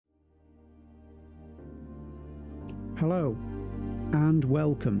Hello and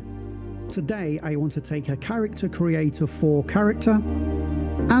welcome. Today I want to take a character creator 4 character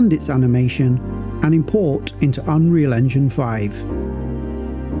and its animation and import into Unreal Engine 5.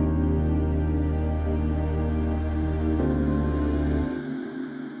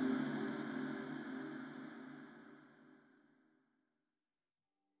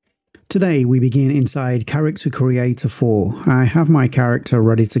 Today we begin inside Character Creator 4. I have my character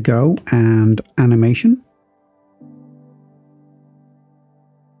ready to go and animation.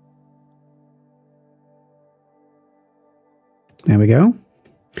 There we go.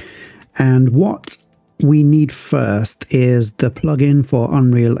 And what we need first is the plugin for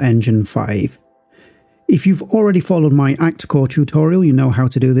Unreal Engine 5. If you've already followed my Actor Core tutorial, you know how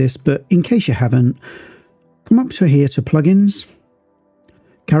to do this, but in case you haven't, come up to here to Plugins,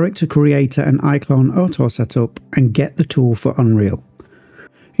 Character Creator and iClone Auto Setup and get the tool for Unreal.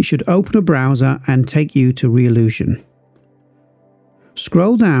 It should open a browser and take you to Reallusion.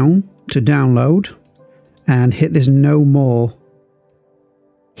 Scroll down to download and hit this no more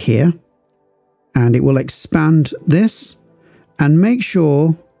here, and it will expand this, and make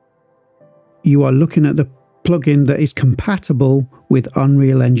sure you are looking at the plugin that is compatible with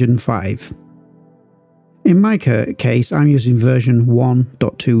Unreal Engine 5. In my case, I'm using version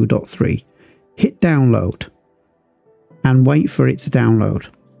 1.2.3. Hit download and wait for it to download.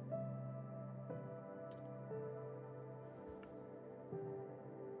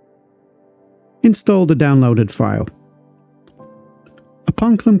 Install the downloaded file.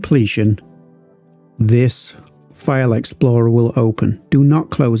 Upon completion, this file explorer will open. Do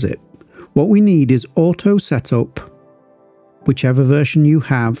not close it. What we need is auto setup, whichever version you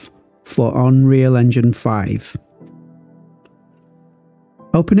have, for Unreal Engine 5.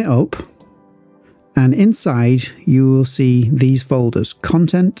 Open it up, and inside you will see these folders,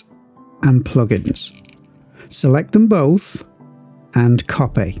 Content and Plugins. Select them both and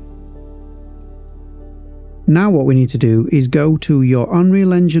copy. Now what we need to do is go to your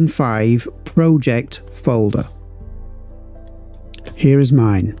Unreal Engine 5 project folder. Here is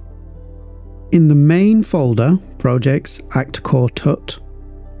mine. In the main folder, Projects, Actor Core Tut,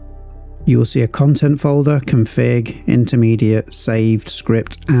 you will see a content folder, config, intermediate, saved,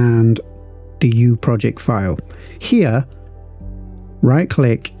 script, and the U project file. Here, right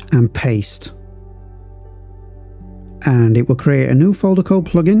click and paste. And it will create a new folder called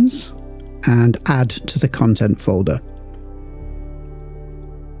Plugins and add to the content folder.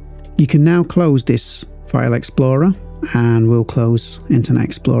 You can now close this file explorer, and we'll close Internet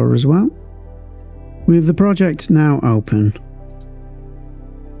Explorer as well. With the project now open,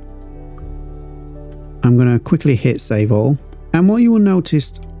 I'm going to quickly hit save all, and what you will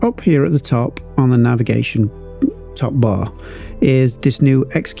notice up here at the top on the navigation top bar is this new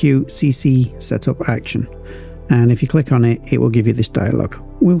execute CC setup action, and if you click on it, it will give you this dialog.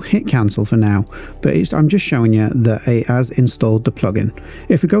 We'll hit cancel for now, but I'm just showing you that it has installed the plugin.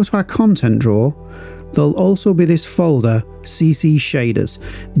 If we go to our content drawer, there'll also be this folder, CC Shaders.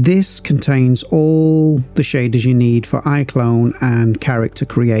 This contains all the shaders you need for iClone and Character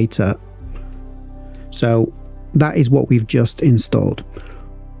Creator. So that is what we've just installed.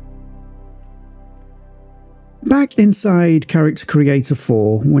 Back inside Character Creator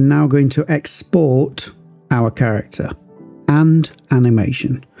 4, we're now going to export our character and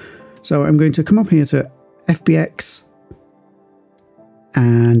animation. So I'm going to come up here to FBX,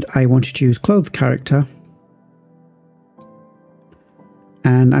 and I want to choose Clothed Character,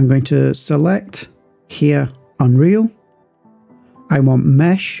 and I'm going to select here Unreal. I want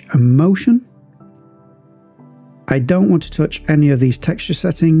Mesh and Motion. I don't want to touch any of these texture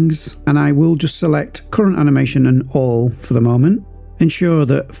settings, and I will just select Current Animation and All for the moment. Ensure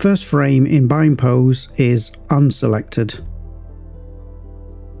that First Frame in Bind Pose is unselected.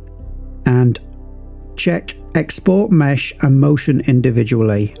 And check Export Mesh and Motion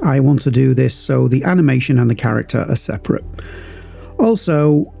individually. I want to do this so the animation and the character are separate.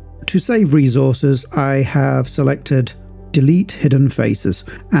 Also, to save resources, I have selected Delete Hidden Faces,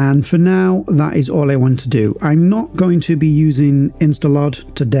 and for now that is all I want to do. I'm not going to be using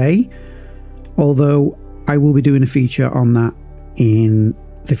Instalod today, although I will be doing a feature on that in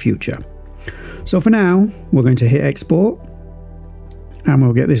the future. So for now, we're going to hit export, and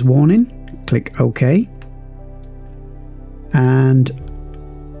we'll get this warning. Click OK, and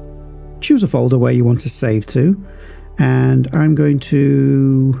choose a folder where you want to save to, and I'm going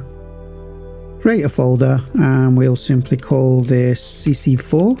to create a folder, and we'll simply call this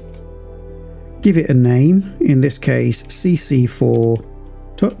CC4. Give it a name, in this case CC4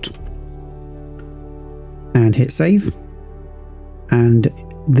 Tut, and hit save, and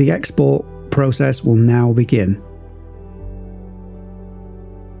the export process will now begin.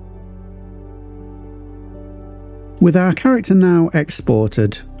 With our character now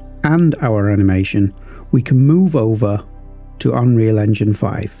exported and our animation, we can move over to Unreal Engine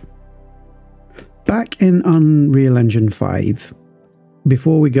 5. Back in Unreal Engine 5,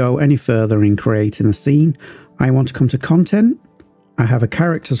 before we go any further in creating a scene, I want to come to Content. I have a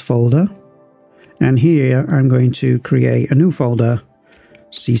Characters folder, and here I'm going to create a new folder,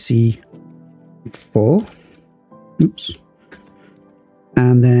 CC4. Oops.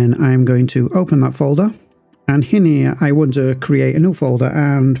 And then I'm going to open that folder, and in here I want to create a new folder,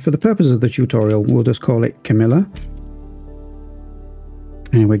 and for the purpose of the tutorial we'll just call it Camilla.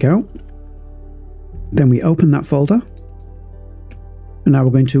 There we go. Then we open that folder, and now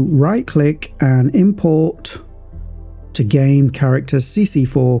we're going to right click and import to game characters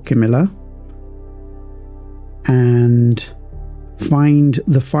CC4 Camilla, and find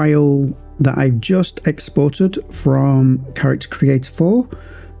the file that I've just exported from Character Creator 4,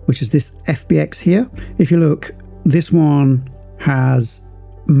 which is this FBX here. If you look, this one has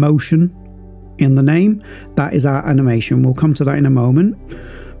motion in the name. That is our animation. We'll come to that in a moment.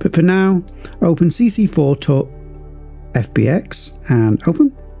 But for now, open CC4 to FBX and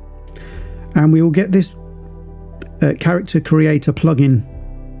open. And we will get this Character Creator plugin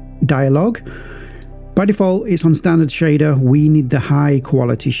dialog. By default, it's on standard shader. We need the high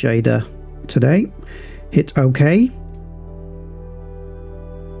quality shader today. Hit OK.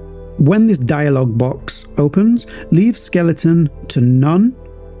 When this dialog box opens, leave skeleton to none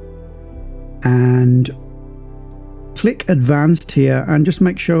and click advanced here, and just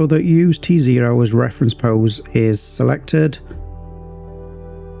make sure that use T0 as reference pose is selected,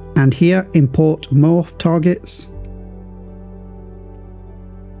 and here import morph targets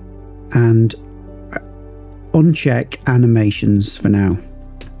and uncheck animations for now.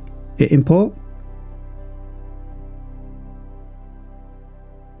 Hit import.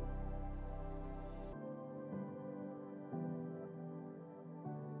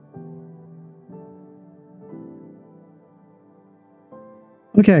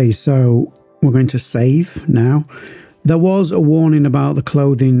 Okay, so we're going to save now. There was a warning about the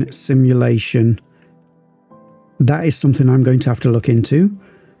clothing simulation. That is something I'm going to have to look into.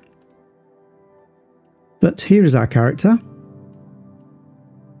 But here is our character.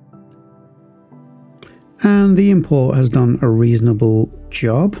 And the import has done a reasonable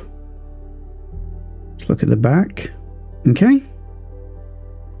job. Let's look at the back. Okay.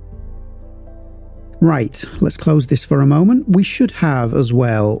 Right, let's close this for a moment. We should have as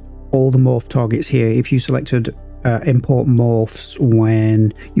well all the morph targets here if you selected import morphs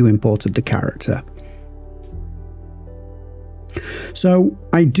when you imported the character. So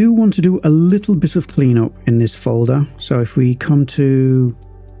I do want to do a little bit of cleanup in this folder. So if we come to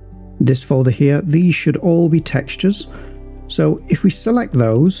this folder here, these should all be textures. So if we select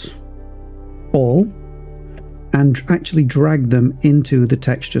those all and actually drag them into the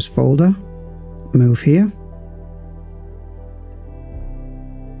textures folder, move here,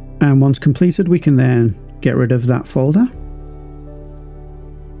 and once completed we can then get rid of that folder.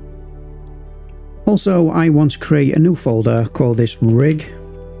 Also, I want to create a new folder, call this rig.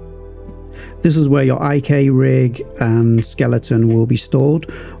 This is where your IK rig and skeleton will be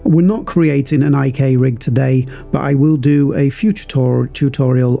stored. We're not creating an IK rig today, but I will do a future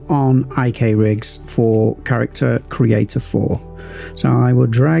tutorial on IK rigs for Character Creator 4. So I will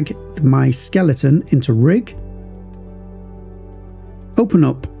drag my skeleton into rig, open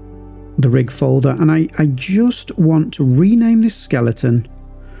up the rig folder, and I just want to rename this skeleton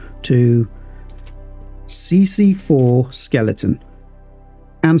to CC4 skeleton.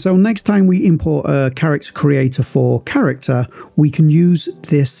 And so next time we import a Character Creator 4 character, we can use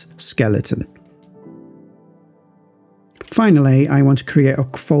this skeleton. Finally, I want to create a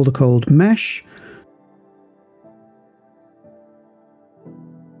folder called mesh.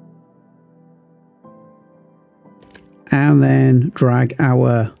 And then drag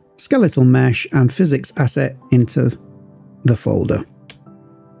our skeletal mesh and physics asset into the folder.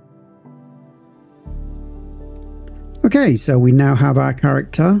 Okay, so we now have our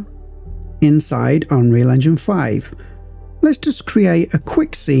character inside Unreal Engine 5. Let's just create a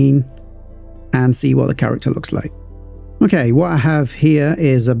quick scene and see what the character looks like. Okay, what I have here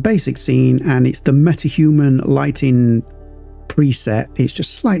is a basic scene, and it's the MetaHuman lighting preset. It's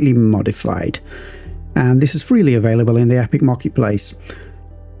just slightly modified, and this is freely available in the Epic Marketplace.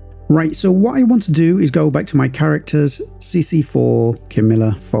 Right, so what I want to do is go back to my characters CC4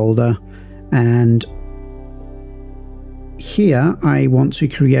 Camilla folder, and here I want to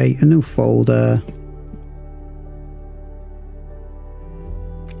create a new folder,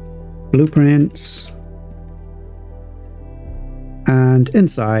 blueprints, and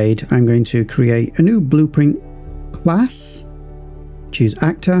inside I'm going to create a new blueprint class, choose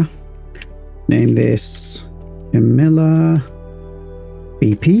actor, name this Camilla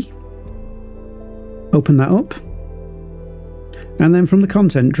BP, open that up, and then from the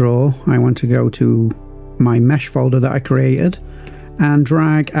content drawer I want to go to my mesh folder that I created and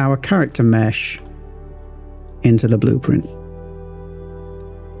drag our character mesh into the blueprint.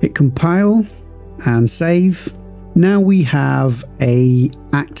 Hit compile and save. Now we have a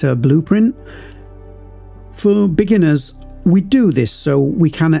actor blueprint. For beginners, we do this so we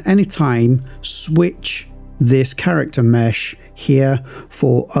can at any time switch this character mesh here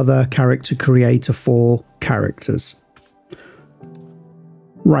for other character creator for characters.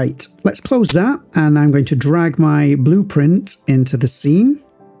 Right, let's close that, and I'm going to drag my blueprint into the scene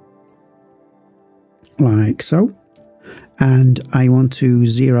like so, and I want to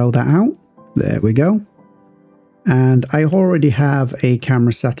zero that out. There we go. And I already have a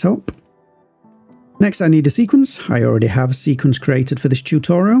camera set up. Next I need a sequence. I already have a sequence created for this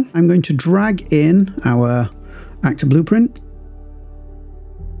tutorial. I'm going to drag in our actor blueprint.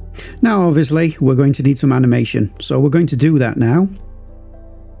 Now obviously we're going to need some animation, so we're going to do that now.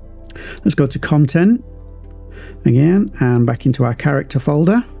 Let's go to content again and back into our character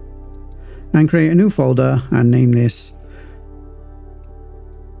folder and create a new folder and name this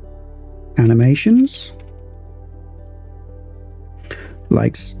animations,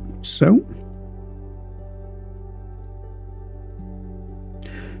 like so.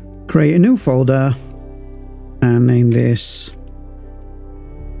 Create a new folder and name this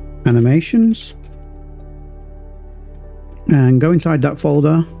animations, and go inside that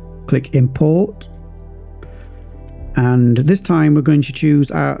folder, click import, and this time we're going to choose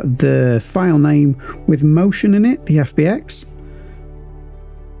the file name with motion in it, the FBX.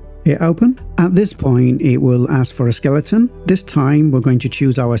 Hit open. At this point it will ask for a skeleton. This time we're going to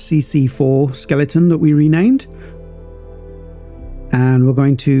choose our CC4 skeleton that we renamed, and we're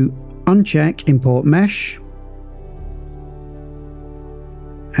going to uncheck import mesh,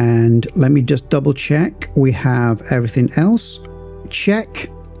 and let me just double check we have everything else. Check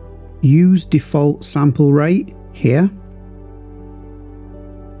use default sample rate here,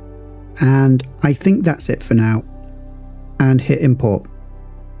 and I think that's it for now, and hit import,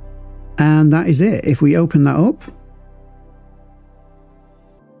 and that is it. If we open that up,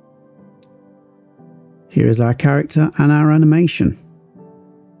 here is our character and our animation.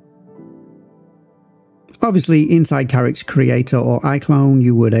 Obviously inside Character Creator or iClone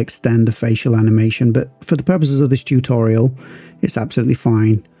you would extend the facial animation, but for the purposes of this tutorial it's absolutely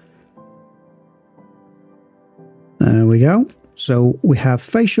fine. There we go. So we have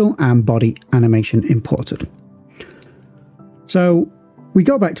facial and body animation imported. So we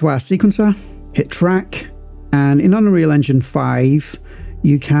go back to our sequencer, hit track, and in Unreal Engine 5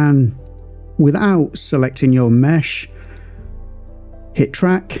 you can, without selecting your mesh, hit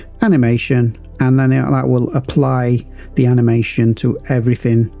track, animation, and then that will apply the animation to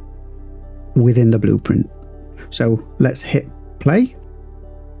everything within the blueprint. So let's hit play.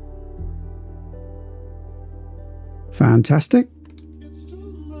 Fantastic.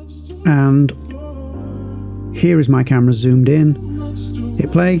 And here is my camera zoomed in.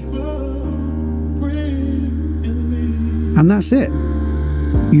 Hit play. And that's it.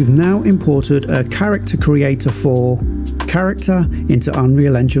 You've now imported a character creator for character into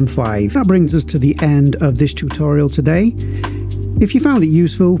Unreal Engine 5. That brings us to the end of this tutorial today. If you found it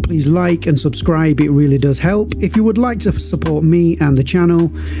useful, please like and subscribe, it really does help. If you would like to support me and the channel,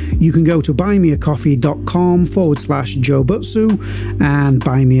 you can go to buymeacoffee.com/JoeButsu and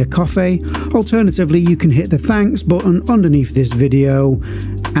buy me a coffee. Alternatively, you can hit the thanks button underneath this video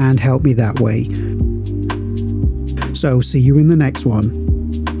and help me that way. So see you in the next one.